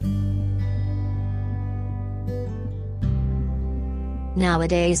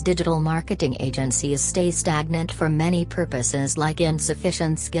Nowadays, digital marketing agencies stay stagnant for many purposes like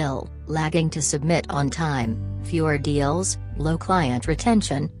insufficient skill, lagging to submit on time, fewer deals, low client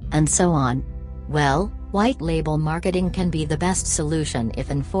retention, and so on. Well, white label marketing can be the best solution if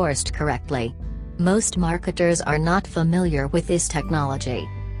enforced correctly. Most marketers are not familiar with this technology.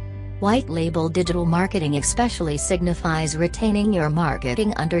 White label digital marketing especially signifies retaining your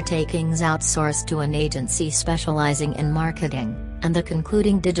marketing undertakings outsourced to an agency specializing in marketing, and the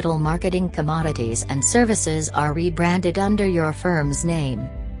concluding digital marketing commodities and services are rebranded under your firm's name.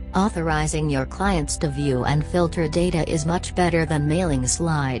 Authorizing your clients to view and filter data is much better than mailing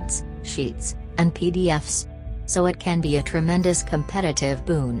slides, sheets, and PDFs. So it can be a tremendous competitive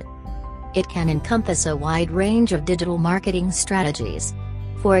boon. It can encompass a wide range of digital marketing strategies.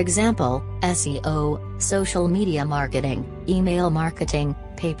 For example, SEO, social media marketing, email marketing,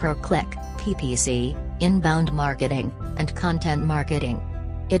 pay-per-click, PPC, inbound marketing, and content marketing.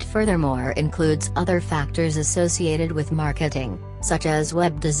 It furthermore includes other factors associated with marketing, such as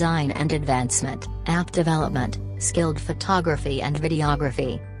web design and advancement, app development, skilled photography and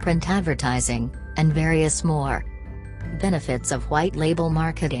videography, print advertising, and various more. Benefits of white label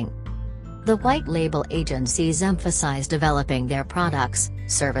marketing. The white label agencies emphasize developing their products,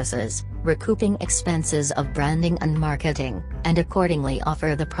 services, recouping expenses of branding and marketing, and accordingly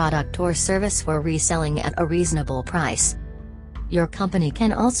offer the product or service for reselling at a reasonable price. Your company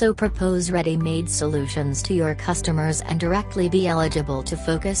can also propose ready-made solutions to your customers and directly be eligible to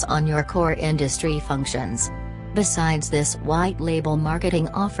focus on your core industry functions. Besides this, white label marketing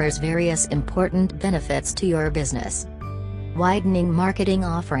offers various important benefits to your business. Widening marketing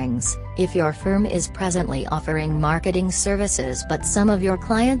offerings. If your firm is presently offering marketing services but some of your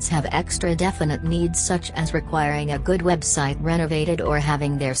clients have extra definite needs such as requiring a good website renovated or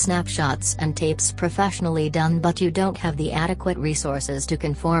having their snapshots and tapes professionally done but you don't have the adequate resources to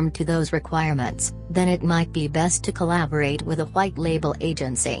conform to those requirements, then it might be best to collaborate with a white label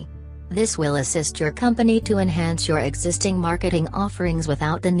agency. This will assist your company to enhance your existing marketing offerings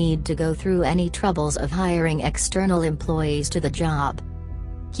without the need to go through any troubles of hiring external employees to the job.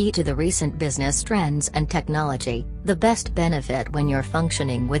 Key to the recent business trends and technology, the best benefit when you're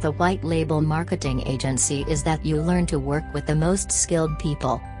functioning with a white label marketing agency is that you learn to work with the most skilled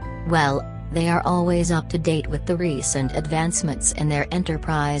people. Well, they are always up to date with the recent advancements in their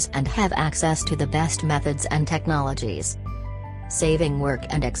enterprise and have access to the best methods and technologies. Saving work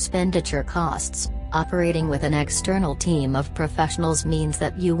and expenditure costs. Operating with an external team of professionals means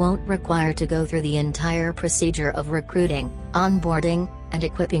that you won't require to go through the entire procedure of recruiting, onboarding, and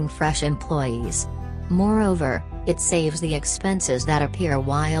equipping fresh employees. Moreover, it saves the expenses that appear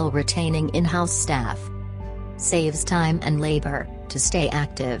while retaining in-house staff. Saves time and labor. To stay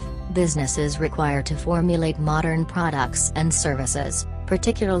active, businesses require to formulate modern products and services,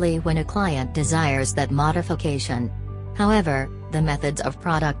 particularly when a client desires that modification. However, the methods of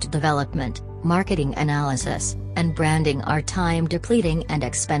product development, marketing analysis, and branding are time-depleting and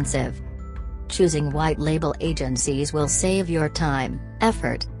expensive. Choosing white label agencies will save your time,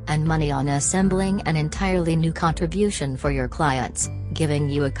 effort, and money on assembling an entirely new contribution for your clients, giving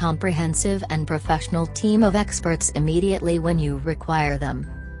you a comprehensive and professional team of experts immediately when you require them.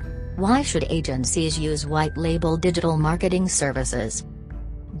 Why should agencies use white label digital marketing services?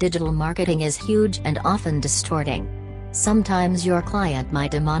 Digital marketing is huge and often distorting. Sometimes your client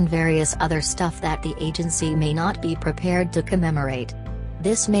might demand various other stuff that the agency may not be prepared to commemorate.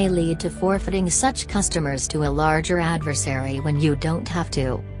 This may lead to forfeiting such customers to a larger adversary when you don't have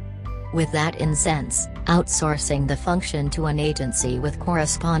to. With that in sense, outsourcing the function to an agency with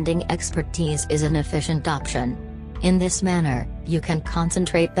corresponding expertise is an efficient option. In this manner, you can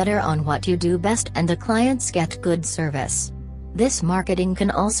concentrate better on what you do best and the clients get good service. This marketing can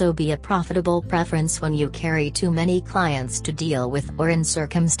also be a profitable preference when you carry too many clients to deal with or in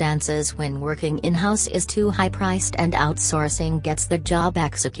circumstances when working in-house is too high-priced and outsourcing gets the job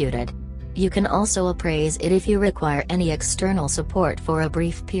executed. You can also appraise it if you require any external support for a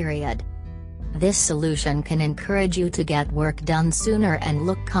brief period. This solution can encourage you to get work done sooner and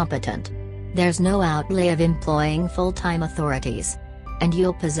look competent. There's no outlay of employing full-time authorities. And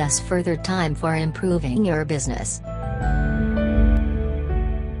you'll possess further time for improving your business.